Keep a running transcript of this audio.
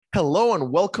Hello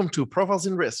and welcome to Profiles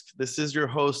in Risk. This is your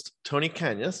host, Tony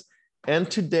Cañas. And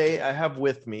today I have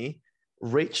with me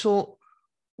Rachel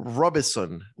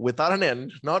Robison, without an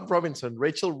N, not Robinson,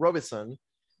 Rachel Robison,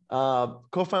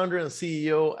 co-founder and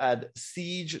CEO at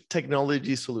Siege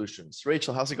Technology Solutions.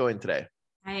 Rachel, how's it going today?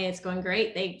 Hi, it's going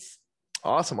great. Thanks.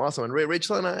 Awesome. And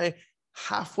Rachel and I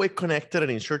halfway connected at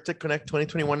InsurTech Connect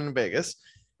 2021 in Vegas.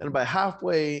 And by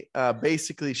halfway,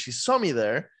 basically she saw me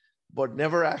there, but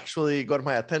never actually got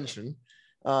my attention.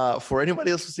 For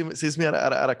anybody else who sees me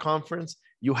at a conference,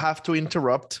 you have to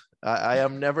interrupt. I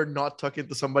am never not talking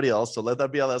to somebody else. So let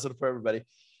that be a lesson for everybody.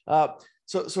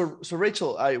 So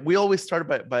Rachel, we always start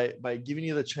by giving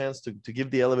you the chance to give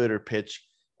the elevator pitch.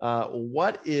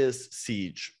 What is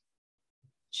Siege?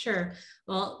 Sure.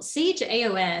 Well, Siege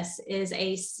AOS is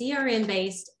a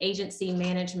CRM-based agency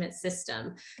management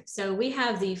system. So we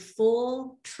have the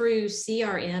full true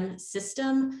CRM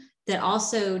system that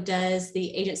also does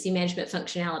the agency management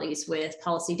functionalities with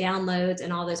policy downloads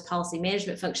and all those policy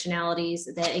management functionalities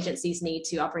that agencies need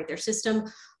to operate their system,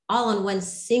 all on one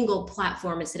single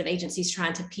platform instead of agencies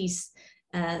trying to piece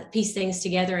things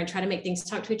together and try to make things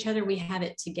talk to each other. We have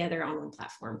it together on one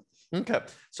platform. Okay,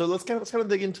 so let's kind of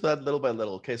dig into that little by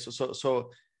little. Okay, so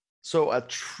a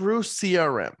true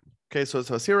CRM. Okay, so a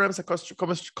CRM is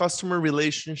a customer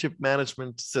relationship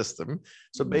management system.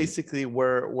 So basically,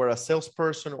 where a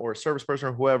salesperson or a service person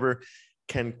or whoever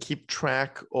can keep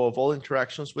track of all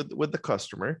interactions with the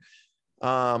customer,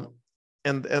 and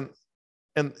then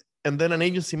an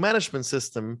agency management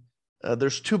system.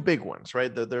 There's two big ones,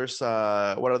 right? There's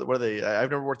what are they? I've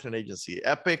never worked in an agency.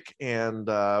 Epic and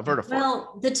Vertafore.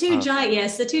 Well, the two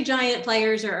giant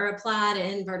players are Applied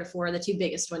and Vertafore, the two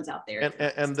biggest ones out there.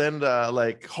 And then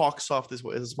like Hawksoft is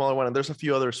a smaller one, and there's a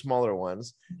few other smaller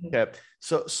ones. Mm-hmm. Okay,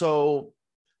 so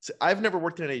I've never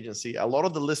worked in an agency. A lot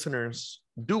of the listeners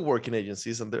do work in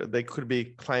agencies, and they could be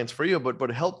clients for you. But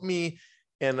help me,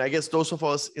 and I guess those of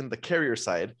us in the carrier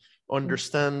side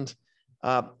understand.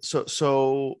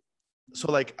 So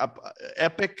like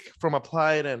Epic from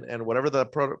Applied and whatever the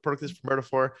product is from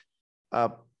Vertafore,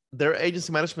 they're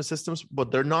agency management systems,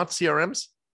 but they're not CRMs.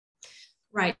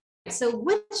 Right. So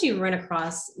what you run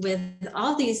across with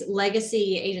all these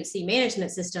legacy agency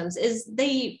management systems is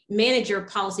they manage your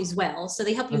policies well. So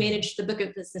they help you manage the book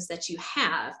of business that you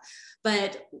have.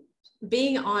 But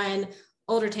being on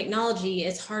older technology,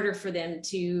 it's harder for them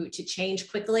to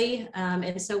change quickly.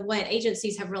 And so what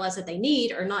agencies have realized that they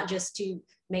need are not just to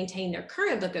maintain their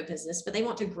current book of business, but they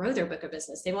want to grow their book of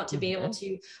business. They want to be able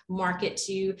to market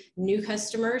to new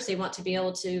customers. They want to be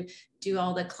able to do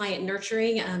all the client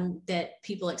nurturing that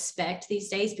people expect these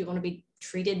days. People want to be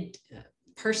treated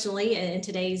personally in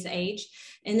today's age.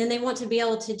 And then they want to be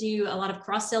able to do a lot of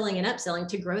cross-selling and upselling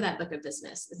to grow that book of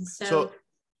business. And so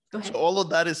go ahead. So all of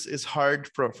that is hard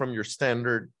from your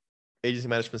standard agency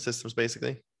management systems,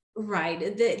 basically? Right.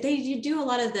 They do a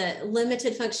lot of the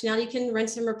limited functionality. You can run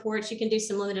some reports, you can do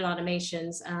some limited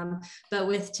automations. But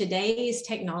with today's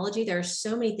technology, there are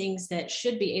so many things that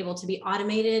should be able to be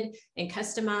automated and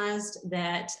customized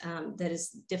that is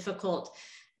difficult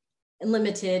and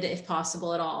limited, if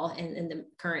possible at all, in the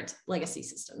current legacy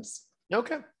systems.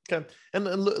 Okay. And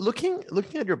looking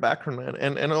at your background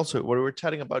and also what we were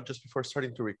chatting about just before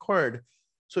starting to record.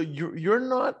 So you're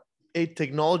not a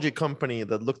technology company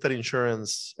that looked at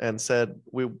insurance and said,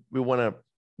 we want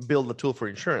to build a tool for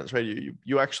insurance, right?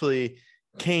 You actually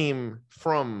came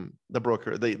from the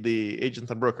broker, the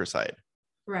agent and broker side.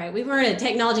 Right. We weren't a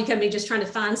technology company just trying to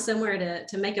find somewhere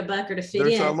to make a buck or to fit in.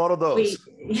 There's a lot of those.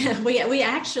 We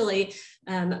actually,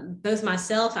 both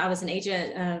myself, I was an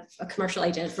agent, a commercial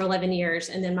agent for 11 years.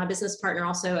 And then my business partner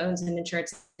also owns an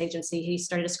insurance agency. He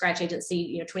started a scratch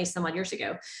agency, 20 some odd years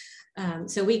ago.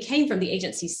 So we came from the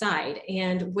agency side,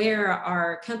 and where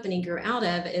our company grew out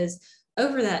of is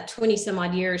over that 20 some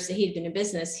odd years that he had been in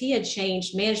business, he had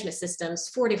changed management systems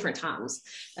 4 different times.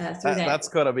 That's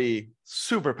got to be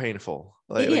super painful.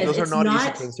 Those are not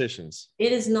easy transitions.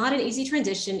 It is not an easy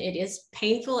transition. It is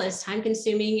painful. It's time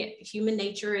consuming. Human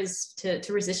nature is to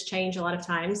resist change a lot of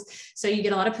times. So you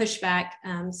get a lot of pushback.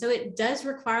 So it does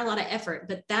require a lot of effort,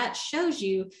 but that shows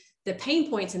you the pain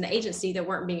points in the agency that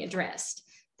weren't being addressed.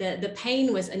 The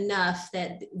pain was enough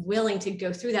that willing to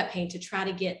go through that pain to try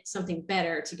to get something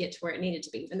better to get to where it needed to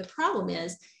be. And the problem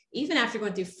is, even after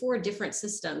going through 4 different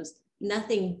systems,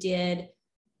 nothing did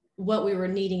what we were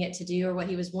needing it to do or what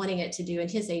he was wanting it to do in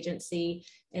his agency.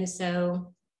 And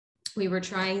so we were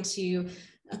trying to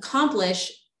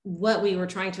accomplish what we were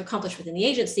trying to accomplish within the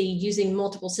agency using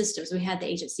multiple systems. We had the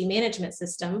agency management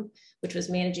system, which was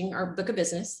managing our book of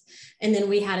business. And then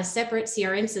we had a separate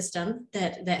CRM system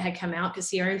that had come out, because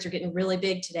CRMs are getting really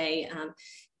big today.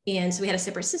 And so we had a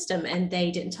separate system and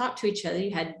they didn't talk to each other.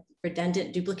 You had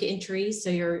redundant duplicate entries. So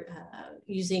you're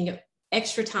using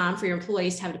extra time for your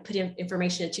employees to have to put in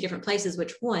information in two different places,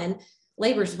 which one,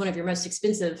 labor is one of your most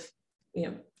expensive,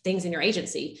 things in your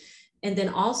agency. And then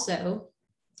also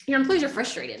your employees are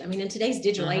frustrated. I mean, in today's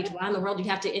digital age, why in the world do you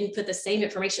have to input the same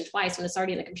information twice when it's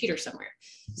already in a computer somewhere?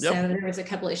 Yep. So there was a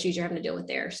couple of issues you're having to deal with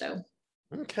there. So.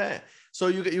 Okay. So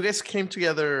you guys came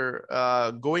together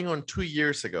going on 2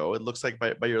 years ago, it looks like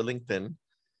by your LinkedIn.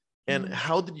 And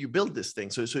how did you build this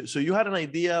thing? So you had an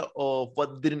idea of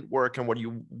what didn't work and what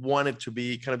you wanted to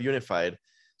be kind of unified.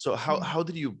 So how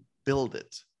did you build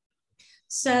it?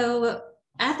 So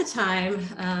at the time,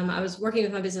 I was working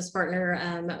with my business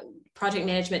partner, project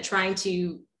management, trying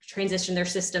to transition their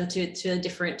system to a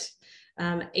different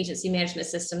agency management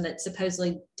system that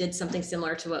supposedly did something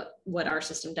similar to what our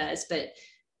system does. But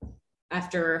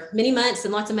after many months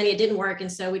and lots of money, it didn't work. And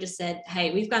so we just said,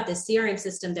 hey, we've got this CRM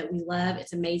system that we love.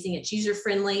 It's amazing. It's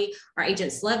user-friendly. Our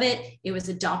agents love it. It was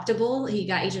adoptable. He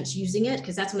got agents using it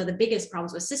because that's one of the biggest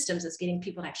problems with systems is getting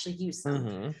people to actually use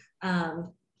them.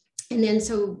 And then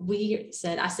so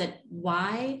I said,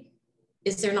 why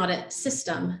is there not a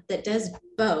system that does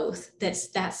both that's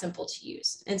that simple to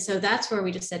use? And so that's where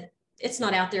we just said, it's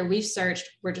not out there. We've searched.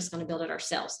 We're just going to build it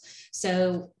ourselves.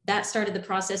 So that started the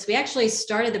process. We actually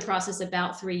started the process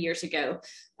about 3 years ago.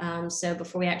 So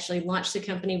before we actually launched the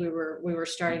company, we were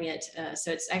starting it.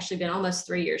 So it's actually been almost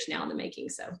 3 years now in the making.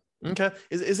 So. Okay.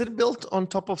 Is it built on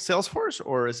top of Salesforce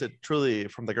or is it truly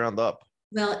from the ground up?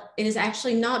 Well, it is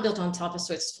actually not built on top of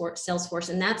Salesforce.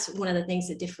 And that's one of the things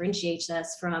that differentiates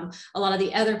us from a lot of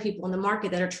the other people in the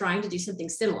market that are trying to do something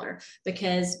similar,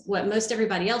 because what most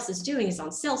everybody else is doing is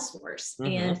on Salesforce.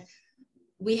 And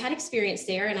we had experience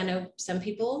there. And I know some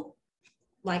people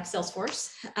like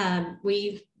Salesforce.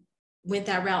 We went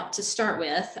that route to start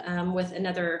with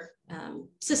another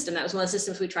system. That was one of the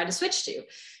systems we tried to switch to,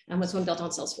 was one built on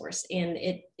Salesforce. And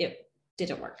it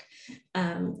didn't work.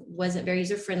 Wasn't very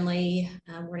user-friendly.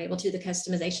 Weren't able to do the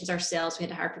customizations ourselves. We had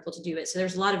to hire people to do it. So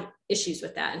there's a lot of issues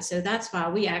with that. And so that's why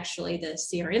the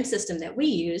CRM system that we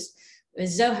use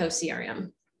is Zoho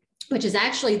CRM, which is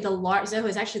actually Zoho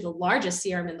is actually the largest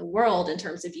CRM in the world in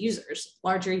terms of users,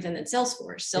 larger even than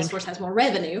Salesforce. Salesforce has more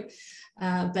revenue,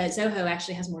 but Zoho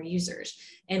actually has more users.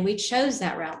 And we chose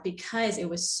that route because it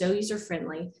was so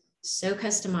user-friendly, so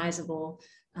customizable.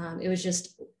 It was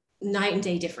just night and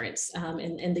day difference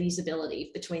in the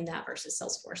usability between that versus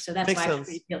Salesforce. So that's why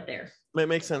we built there. It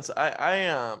makes sense.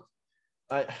 I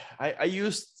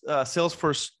used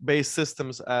Salesforce-based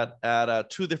systems at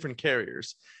 2 different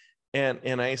carriers,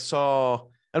 and I saw.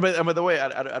 And by the way,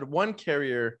 at one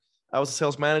carrier, I was a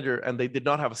sales manager, and they did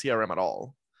not have a CRM at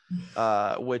all,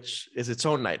 which is its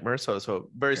own nightmare. So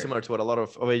very similar to what a lot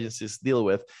of agencies deal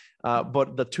with.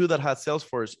 But the 2 that had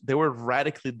Salesforce, they were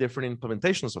radically different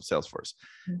implementations of Salesforce.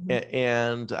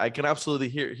 And I can absolutely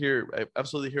hear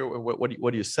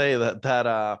what you say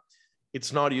that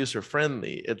it's not user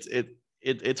friendly.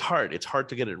 It's hard. It's hard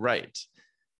to get it right.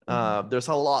 There's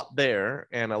a lot there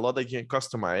and a lot that you can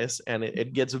customize, and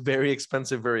it gets very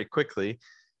expensive very quickly.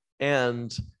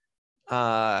 And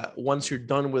once you're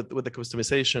done with the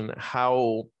customization,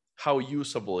 how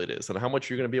usable it is and how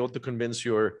much you're going to be able to convince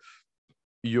your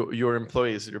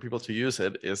employees, your people to use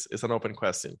it is an open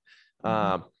question.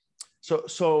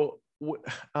 So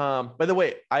by the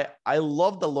way, I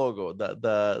love the logo,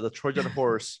 the Trojan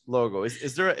horse logo.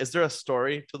 Is there a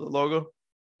story to the logo?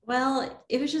 Well,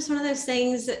 it was just one of those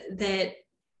things that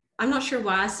I'm not sure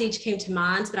why Siege came to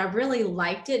mind, but I really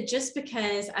liked it just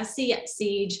because I see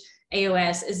Siege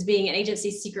AOS as being an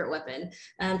agency's secret weapon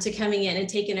to coming in and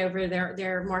taking over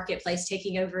their marketplace,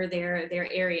 taking over their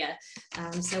area.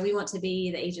 So we want to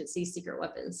be the agency's secret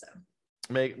weapon. So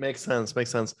makes sense.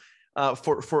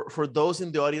 For those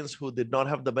in the audience who did not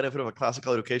have the benefit of a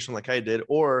classical education like I did,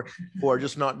 or who are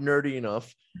just not nerdy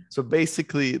enough, so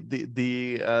basically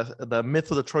the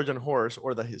myth of the Trojan horse,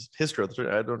 or the history of the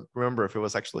Trojan, I don't remember if it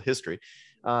was actually history,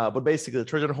 but basically the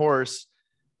Trojan horse,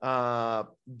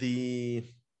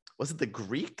 was it the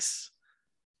Greeks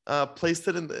placed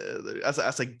it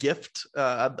as a gift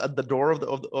at the door of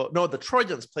the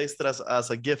Trojans placed it as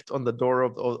a gift on the door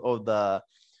of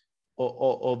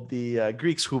the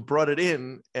Greeks, who brought it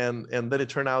in, and then it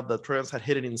turned out the Trojans had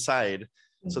hid it inside,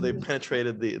 so they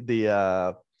penetrated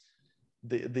the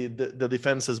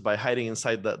defenses by hiding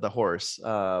inside the horse.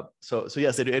 So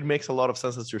yes, it makes a lot of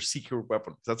sense as your secret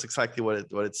weapon. That's exactly what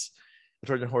it's the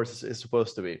Trojan horse is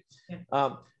supposed to be.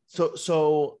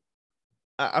 So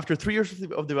after 3 years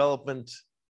of development,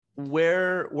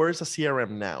 where's a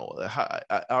CRM now?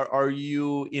 Are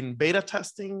you in beta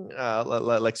testing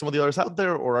like some of the others out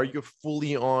there, or are you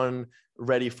fully on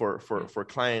ready for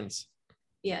clients?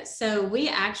 Yeah, so we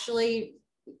actually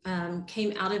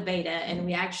came out of beta and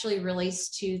we actually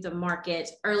released to the market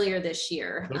earlier this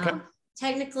year. Okay.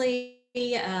 Technically,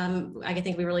 I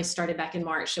think we really started back in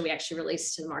March, so we actually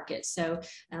released to the market. So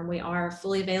we are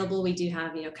fully available. We do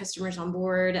have customers on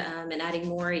board and adding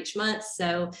more each month.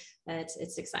 So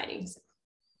it's exciting.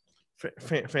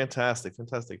 Fantastic.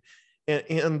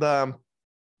 And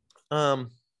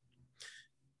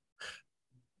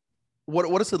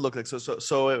what does it look like?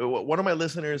 So one of my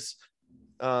listeners,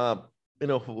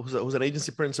 who's an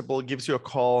agency principal, gives you a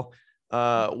call.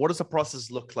 What does the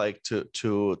process look like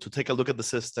to take a look at the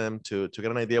system, to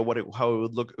get an idea how it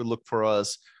would look for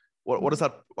us? What does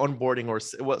that onboarding or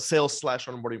what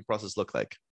sales/onboarding process look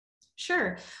like?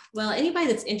 Sure. Well, anybody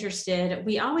that's interested,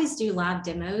 we always do live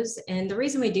demos. And the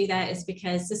reason we do that is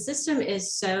because the system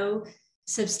is so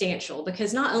substantial,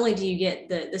 because not only do you get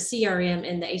the CRM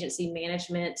and the agency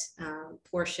management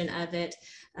portion of it,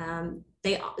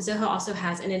 Zoho also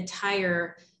has an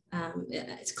entire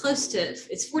it's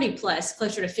 40 plus,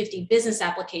 closer to 50 business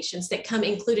applications that come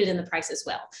included in the price as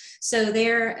well. So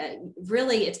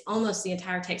really, it's almost the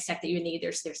entire tech stack that you need.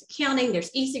 There's accounting, there's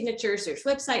e-signatures, there's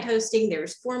website hosting,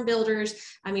 there's form builders.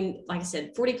 I mean, like I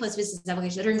said, 40 plus business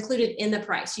applications that are included in the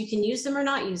price. You can use them or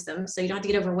not use them. So you don't have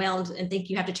to get overwhelmed and think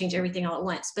you have to change everything all at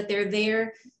once, but they're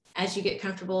there as you get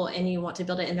comfortable and you want to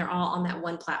build it, and they're all on that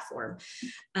one platform.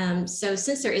 So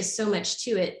since there is so much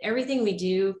to it, everything we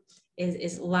do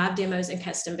is live demos and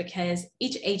custom, because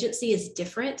each agency is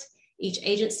different. Each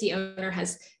agency owner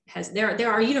has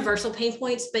there are universal pain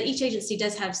points, but each agency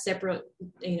does have separate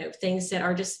things that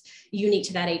are just unique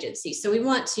to that agency. So we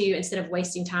want to, instead of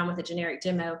wasting time with a generic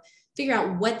demo, figure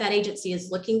out what that agency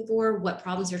is looking for, what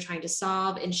problems they're trying to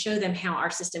solve, and show them how our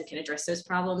system can address those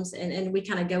problems. And we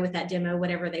kind of go with that demo,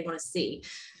 whatever they want to see.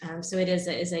 So it is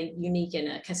a unique and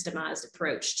a customized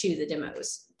approach to the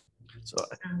demos. So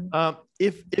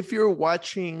if you're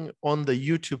watching on the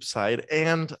YouTube side,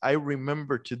 and I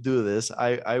remember to do this,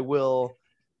 I will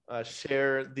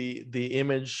share the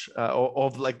image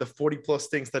of like the 40 plus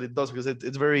things that it does, because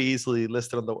it's very easily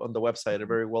listed on the website and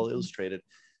very well illustrated.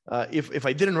 If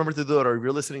I didn't remember to do it, or if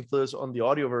you're listening to this on the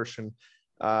audio version,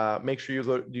 make sure you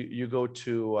go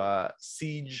to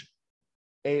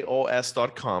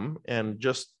siegeaos.com, and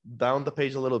just down the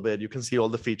page a little bit, you can see all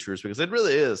the features, because it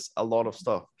really is a lot of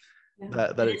stuff.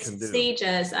 Yeah. That it can do. Siege,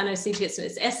 I know Siege gets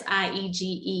it's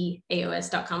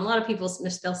SIEGEAOS.com. A lot of people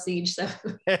misspell Siege, so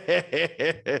like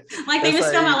they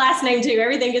misspell my last name too.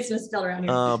 Everything gets misspelled around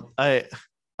here.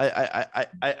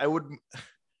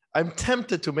 I'm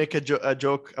tempted to make a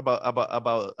joke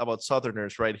about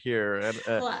Southerners right here, and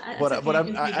but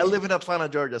I live in Atlanta,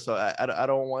 Georgia, so I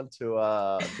don't want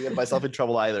to get myself in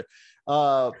trouble either.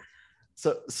 So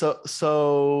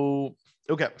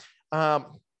okay.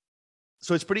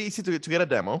 So it's pretty easy to get a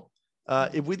demo.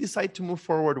 If we decide to move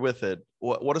forward with it,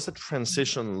 what does the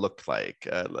transition look like?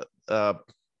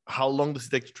 How long does it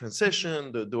take to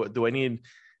transition? Do I need,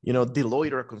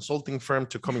 Deloitte or a consulting firm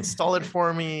to come install it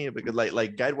for me? Because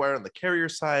like Guidewire on the carrier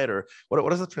side, or what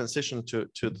does the transition to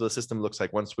the system looks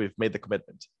like once we've made the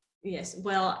commitment? Yes.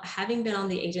 Well, having been on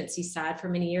the agency side for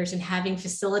many years and having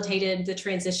facilitated the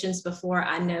transitions before,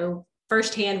 I know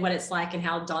firsthand what it's like and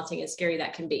how daunting and scary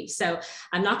that can be. So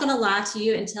I'm not going to lie to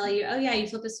you and tell you, oh yeah, you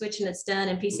flip a switch and it's done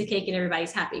and piece of cake and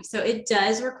everybody's happy. So it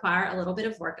does require a little bit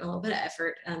of work and a little bit of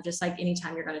effort, just like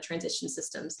anytime you're going to transition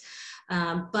systems.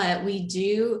 But we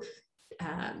do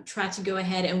try to go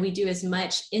ahead and we do as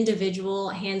much individual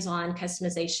hands-on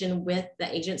customization with the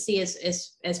agency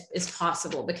as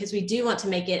possible, because we do want to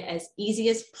make it as easy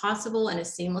as possible and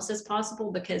as seamless as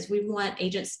possible, because we want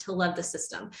agents to love the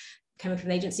system. Coming from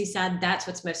the agency side, that's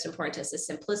what's most important to us, is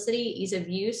simplicity, ease of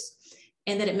use,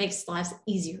 and that it makes lives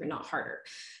easier, not harder.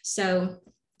 So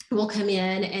we'll come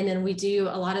in and then we do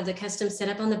a lot of the custom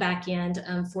setup on the back end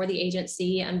for the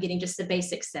agency. I'm getting just the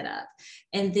basic setup.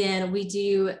 And then we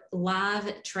do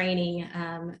live training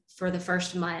for the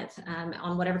first month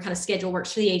on whatever kind of schedule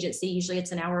works for the agency. Usually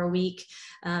it's an hour a week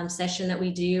session that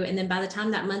we do. And then by the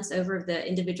time that month's over, the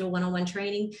individual one-on-one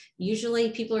training,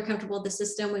 usually people are comfortable with the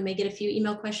system. We may get a few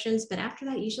email questions, but after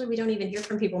that, usually we don't even hear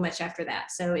from people much after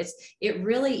that. So it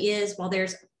really is, while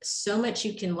there's so much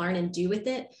you can learn and do with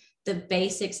it, the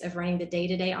basics of running the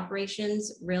day-to-day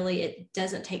operations, really, it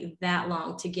doesn't take that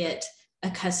long to get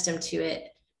accustomed to it.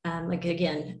 Like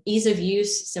again, ease of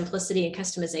use, simplicity, and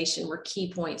customization were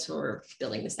key points when we're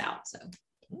building this out. So,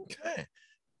 okay.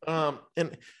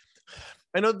 And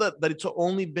I know that it's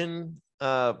only been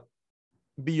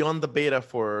beyond the beta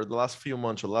for the last few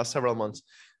months or the last several months,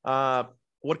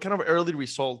 what kind of early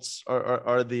results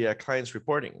are the clients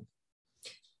reporting?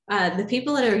 The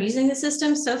people that are using the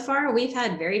system so far, we've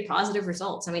had very positive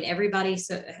results. I mean, everybody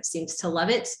seems to love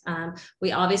it.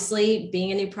 We obviously,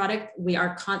 being a new product, we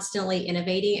are constantly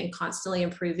innovating and constantly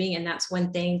improving. And that's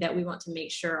one thing that we want to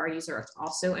make sure our users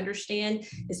also understand,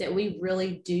 is that we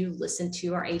really do listen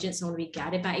to our agents and want to be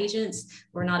guided by agents.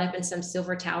 We're not up in some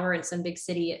silver tower in some big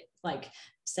city, like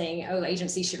saying, oh,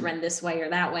 agency should run this way or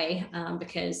that way,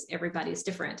 because everybody is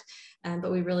different.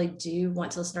 But we really do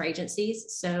want to listen to our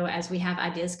agencies. So as we have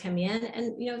ideas come in,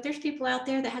 and there's people out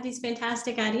there that have these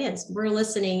fantastic ideas, we're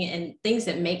listening, and things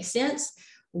that make sense,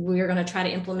 we're going to try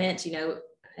to implement,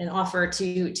 and offer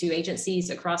to agencies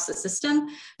across the system.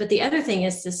 But the other thing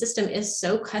is, the system is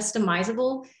so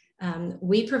customizable.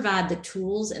 We provide the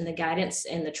tools and the guidance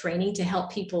and the training to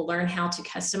help people learn how to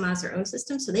customize their own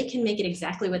system so they can make it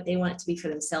exactly what they want it to be for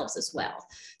themselves as well.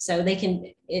 So they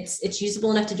can, it's usable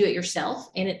enough to do it yourself,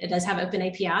 and it does have open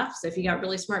API. So if you got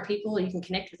really smart people, you can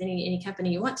connect with any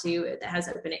company you want to that has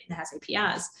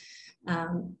APIs.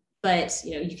 But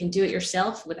you can do it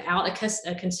yourself without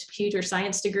a computer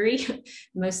science degree.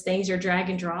 Most things are drag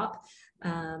and drop.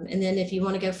 And then if you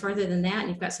want to go further than that, and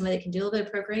you've got somebody that can do a little bit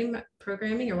of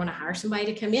programming, or want to hire somebody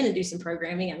to come in and do some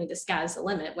programming, I mean, the sky's the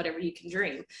limit, whatever you can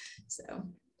dream. So.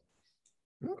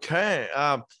 Okay.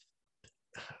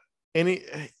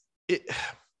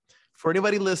 For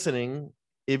anybody listening,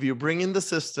 if you bring in the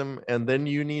system and then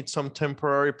you need some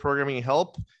temporary programming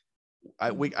help,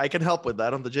 I can help with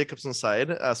that on the Jacobson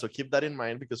side. So keep that in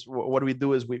mind, because what we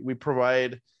do is we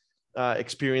provide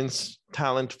experienced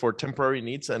talent for temporary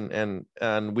needs, and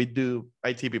we do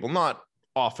IT people, not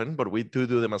often, but we do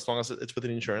them as long as it's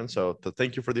within insurance. So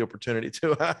thank you for the opportunity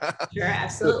to sure,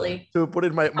 absolutely to put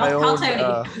in my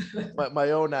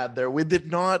own ad there. We did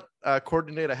not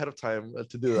coordinate ahead of time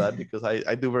to do that, because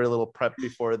I do very little prep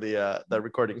before the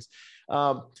recordings.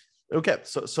 Okay,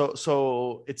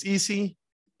 so it's easy.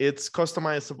 It's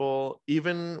customizable,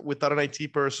 even without an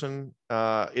IT person.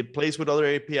 It plays with other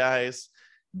APIs.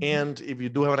 And if you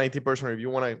do have an IT person, or if you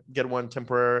want to get one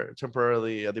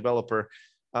temporarily a developer,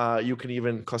 you can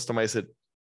even customize it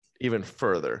even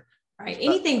further. Right.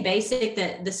 Anything basic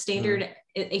that the standard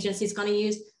agency is going to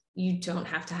use, you don't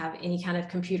have to have any kind of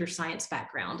computer science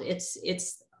background.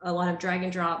 It's a lot of drag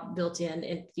and drop built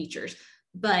in features,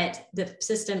 but the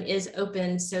system is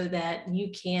open so that you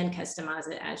can customize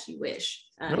it as you wish,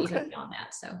 even beyond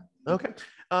that. So, okay.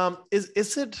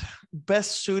 Is it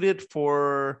best suited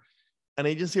for an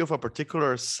agency of a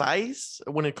particular size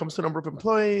when it comes to number of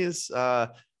employees,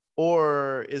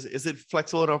 or is it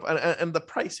flexible enough? And the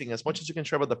pricing, as much as you can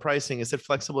share about the pricing, is it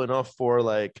flexible enough for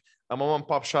like a mom and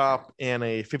pop shop and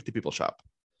a 50 people shop?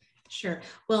 Sure.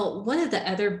 Well, one of the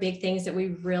other big things that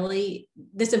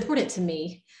that's important to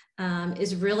me,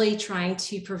 is really trying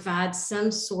to provide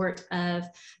some sort of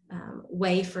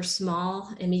way for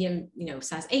small and medium,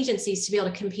 size agencies to be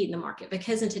able to compete in the market.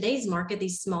 Because in today's market,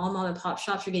 these small mom and pop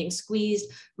shops are getting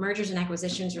squeezed. Mergers and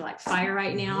acquisitions are like fire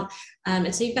right now.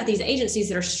 And so you've got these agencies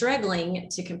that are struggling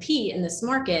to compete in this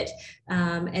market.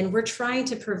 And we're trying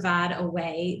to provide a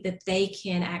way that they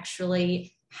can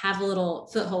actually have a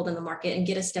little foothold in the market and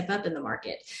get a step up in the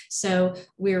market. So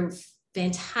we're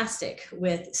fantastic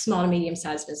with small to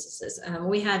medium-sized businesses.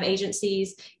 We have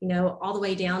agencies, all the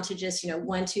way down to just,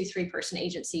 1, 2, 3 person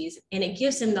agencies. And it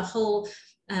gives them the whole,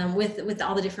 with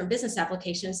all the different business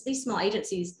applications, these small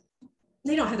agencies,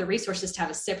 they don't have the resources to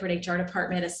have a separate HR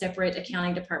department, a separate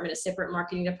accounting department, a separate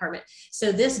marketing department.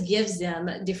 So this gives them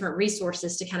different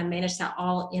resources to kind of manage that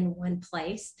all in one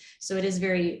place. So it is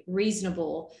very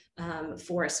reasonable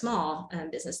for a small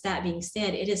business. That being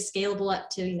said, it is scalable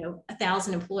up to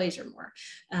 1,000 employees or more,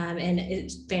 and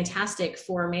it's fantastic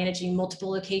for managing multiple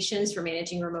locations, for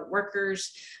managing remote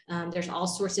workers. There's all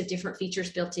sorts of different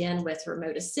features built in with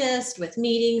remote assist, with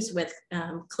meetings, with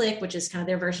Click, which is kind of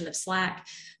their version of Slack.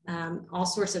 All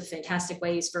sorts of fantastic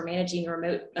ways for managing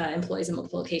remote employees in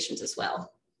multiple locations as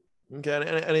well. Okay,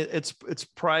 and it's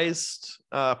priced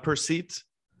per seat.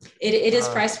 It is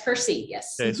priced per seat,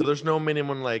 yes. Okay, so there's no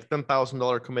minimum like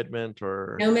 $10,000 commitment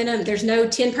or no minimum. There's no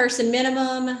 10-person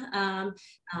minimum,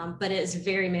 but it is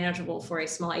very manageable for a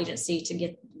small agency to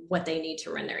get what they need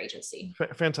to run their agency.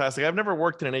 Fantastic. I've never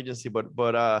worked in an agency, but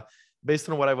based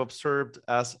on what I've observed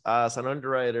as an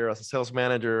underwriter, as a sales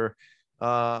manager,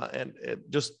 and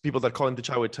just people that call into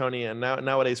chat with Tony, and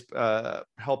nowadays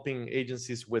helping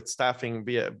agencies with staffing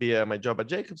via my job at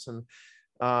Jacobson.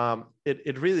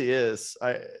 It really is.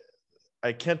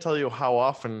 I can't tell you how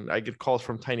often I get calls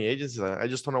from tiny agencies. I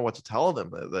just don't know what to tell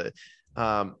them.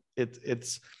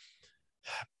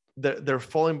 they're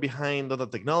falling behind on the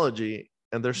technology,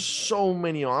 and there's so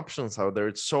many options out there.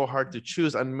 It's so hard to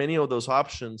choose, and many of those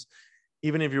options,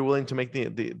 even if you're willing to make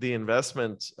the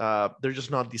investment, they're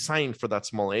just not designed for that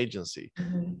small agency.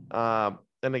 And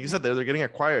like you said, they're getting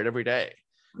acquired every day.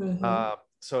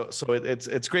 So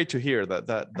it's great to hear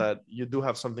that you do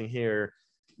have something here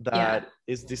that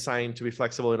is designed to be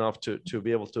flexible enough to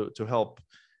be able to help.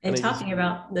 And talking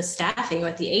about the staffing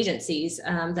with the agencies,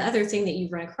 the other thing that you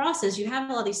run across is you have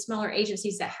a lot of these smaller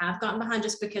agencies that have gotten behind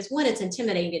just because, one, it's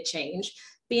intimidating to change.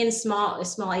 Being a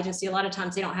small agency, a lot of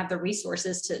times they don't have the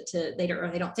resources they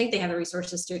don't think they have the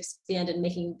resources to expand and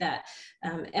making that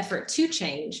effort to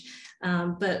change.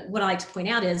 But what I like to point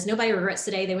out is nobody regrets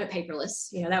the day they went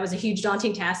paperless. That was a huge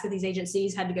daunting task that these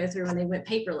agencies had to go through when they went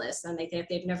paperless, and they think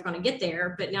they're never going to get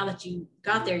there. But now that you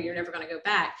got there, you're never going to go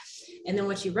back. And then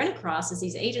what you run across is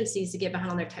these agencies to get behind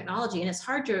on their technology. And it's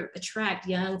hard to attract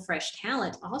young, fresh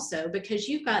talent also, because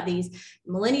you've got these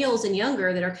millennials and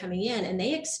younger that are coming in, and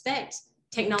they expect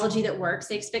technology that works.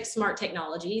 They expect smart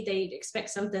technology. They expect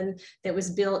something that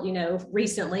was built,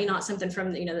 recently, not something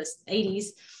from, the 80s.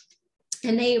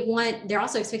 And they're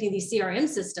also expecting these CRM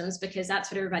systems, because that's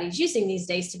what everybody's using these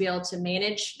days to be able to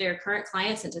manage their current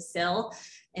clients and to sell.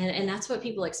 And that's what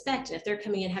people expect. If they're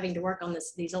coming in having to work on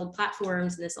these old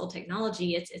platforms and this old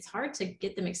technology, it's hard to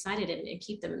get them excited and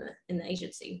keep them in the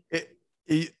agency.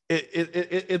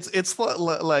 It's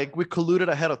like we colluded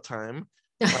ahead of time.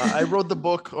 I wrote the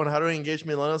book on how to engage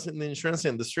millennials in the insurance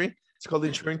industry. It's called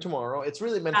Insuring Tomorrow. It's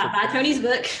really meant for buy Tony's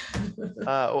book.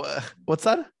 What's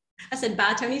that? I said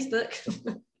buy Tony's book.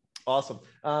 Awesome.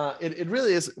 It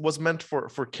really was meant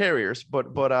for carriers,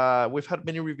 but we've had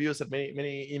many reviews and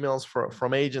many emails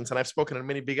from agents, and I've spoken at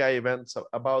many Big I events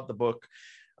about the book.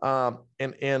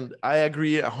 And I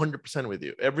agree 100% with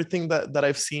you. Everything that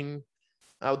I've seen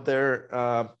out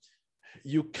there,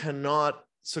 you cannot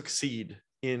succeed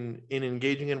in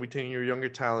engaging and retaining your younger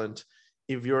talent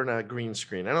if you're in a green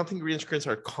screen. I don't think green screens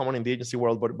are common in the agency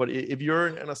world, but if you're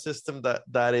in a system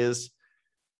that is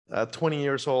 20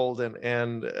 years old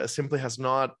and simply has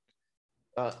not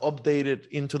updated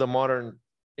into the modern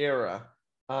era,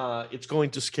 it's going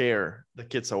to scare the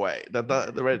kids away.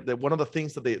 That one of the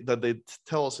things that they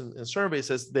tell us in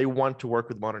surveys is they want to work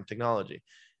with modern technology,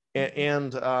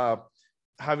 and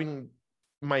having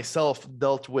myself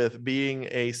dealt with being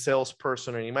a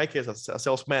salesperson, and in my case, a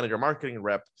sales manager, marketing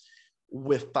rep,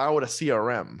 without a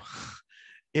CRM,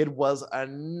 it was a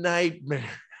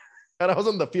nightmare. And I was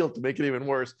on the field to make it even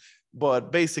worse.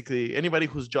 But basically, anybody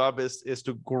whose job is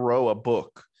to grow a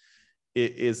book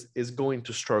is going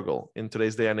to struggle in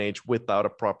today's day and age without a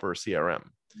proper CRM.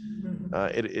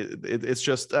 It's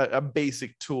just a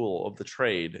basic tool of the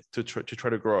trade to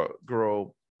try to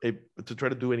grow to try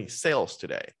to do any sales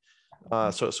today.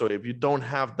 So if you don't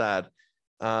have that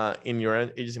in your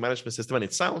agency management system, and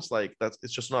it sounds like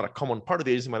it's just not a common part of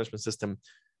the agency management system,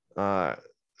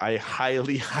 I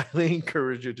highly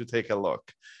encourage you to take a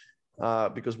look,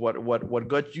 because what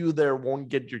got you there won't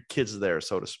get your kids there,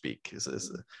 so to speak.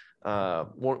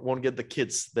 Won't get the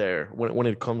kids there when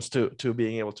it comes to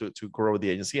being able to grow the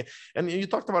agency. And you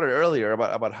talked about it earlier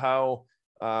about how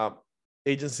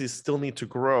agencies still need to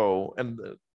grow, and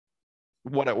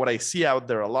what I see out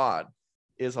there a lot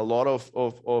is a lot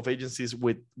of agencies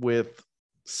with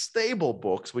stable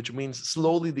books, which means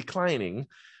slowly declining,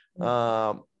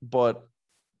 but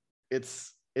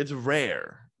it's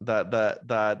rare that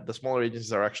the smaller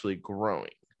agencies are actually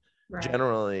growing. Right.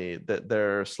 Generally, that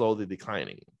they're slowly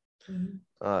declining.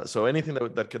 So anything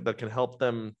that can help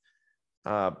them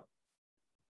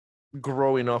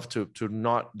grow enough to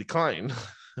not decline,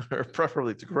 or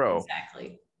preferably to grow,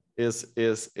 exactly, is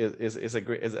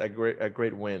a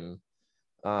great win.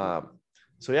 So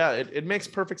yeah, it makes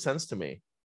perfect sense to me.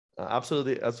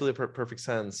 Absolutely perfect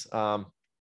sense.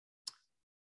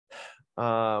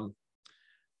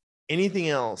 Anything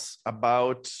else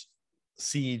about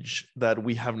Siege that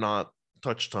we have not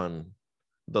touched on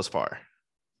thus far?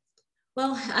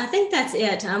 Well, I think that's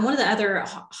it. One of the other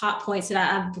hot points that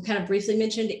I've kind of briefly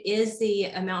mentioned is the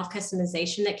amount of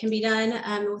customization that can be done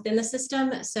within the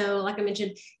system. So like I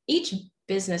mentioned, each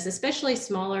business, especially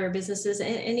smaller businesses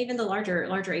and even the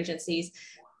larger agencies,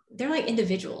 they're like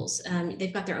individuals.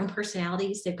 They've got their own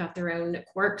personalities, they've got their own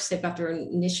quirks, they've got their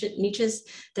own niches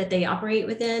that they operate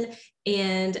within.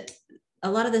 And a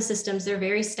lot of the systems, they're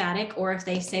very static, or if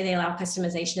they say they allow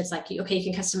customization, it's like, okay,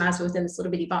 you can customize within this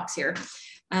little bitty box here.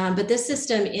 But this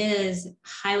system is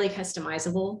highly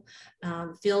customizable.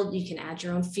 You can add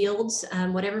your own fields,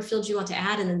 whatever fields you want to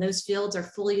add, and then those fields are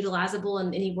fully utilizable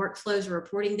in any workflows or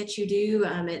reporting that you do.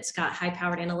 It's got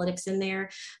high-powered analytics in there,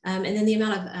 and then the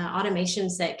amount of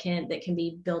automations that can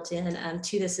be built in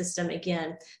to the system,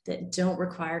 again, that don't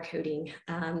require coding.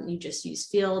 You just use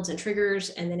fields and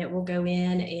triggers, and then it will go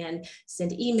in and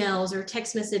send emails or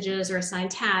text messages or assign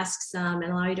tasks and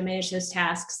allow you to manage those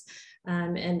tasks.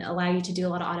 And allow you to do a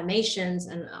lot of automations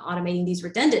and automating these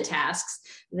redundant tasks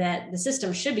that the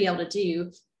system should be able to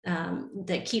do,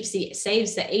 that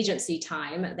saves the agency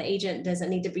time. The agent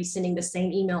doesn't need to be sending the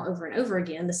same email over and over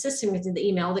again. The system gets in the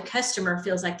email, the customer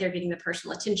feels like they're getting the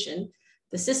personal attention.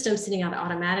 The system sending out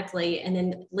automatically, and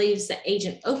then leaves the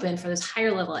agent open for those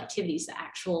higher level activities, the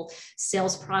actual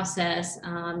sales process,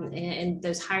 and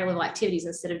those higher level activities,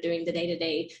 instead of doing the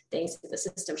day-to-day things that the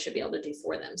system should be able to do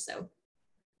for them. So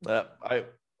I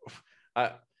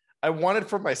want it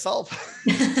for myself.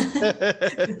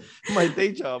 My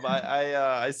day job,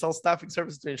 I sell staffing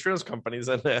services to insurance companies,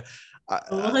 and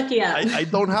I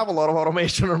don't have a lot of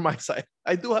automation on my side.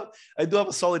 I do have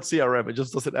a solid CRM. It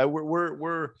just doesn't.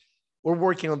 We're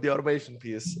working on the automation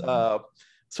piece.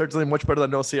 Certainly much better than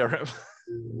no CRM.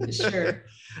 Sure.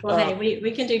 Well, hey,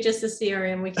 we can do just the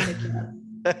CRM. We can do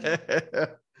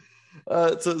that.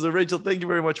 So Rachel, thank you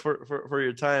very much for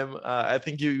your time. I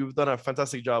think you've done a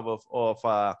fantastic job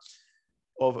of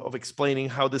explaining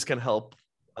how this can help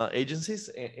agencies.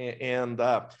 And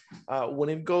when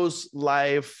it goes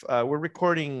live, we're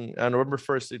recording on November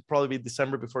 1st. It'll probably be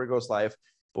December before it goes live.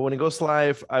 But when it goes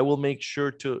live, I will make sure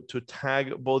to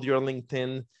tag both your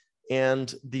LinkedIn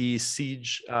and the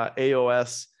Siege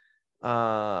AOS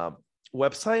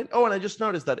website. Oh, and I just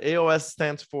noticed that AOS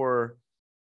stands for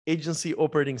Agency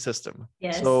Operating System.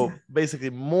 Yes. So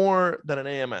basically more than an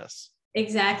AMS.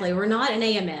 Exactly. We're not an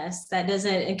AMS. That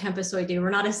doesn't encompass what we do. We're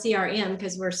not a CRM,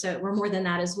 because we're more than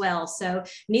that as well. So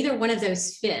neither one of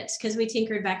those fits, because we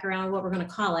tinkered back around what we're going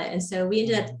to call it. And so we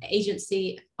ended up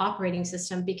Agency Operating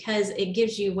System, because it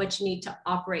gives you what you need to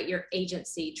operate your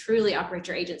agency, truly operate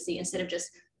your agency, instead of just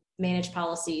manage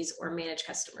policies or manage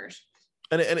customers.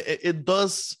 And it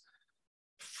does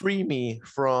free me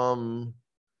from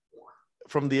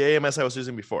the AMS I was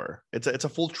using before. It's a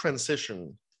full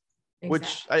transition, exactly.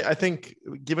 Which I think,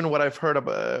 given what I've heard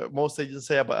about most agents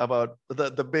say about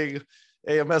the big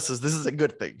AMSs, this is a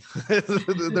good thing.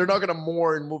 They're not going to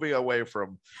mourn moving away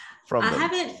from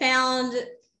them.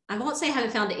 I won't say I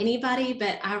haven't found anybody,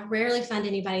 but I rarely find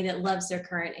anybody that loves their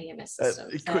current AMS system.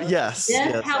 Yes.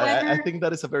 However, I think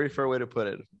that is a very fair way to put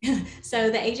it. So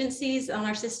the agencies on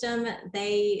our system,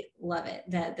 they love it.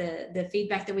 The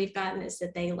feedback that we've gotten is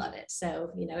that they love it.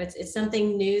 So, it's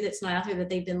something new that's not out there that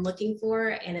they've been looking for,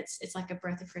 and it's like a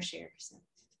breath of fresh air. So.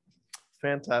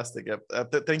 Fantastic.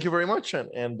 Thank you very much.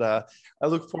 And I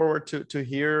look forward to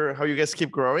hear how you guys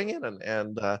keep growing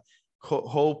and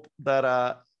hope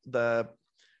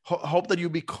that you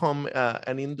become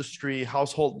an industry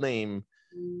household name,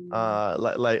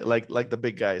 like the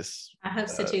big guys. I hope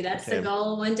so too. That's the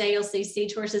goal. One day you'll see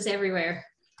Siege horses everywhere.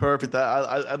 Perfect.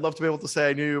 I'd love to be able to say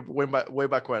I knew you way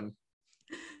back when.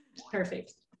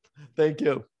 Perfect. Thank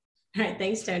you. All right.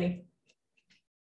 Thanks, Tony.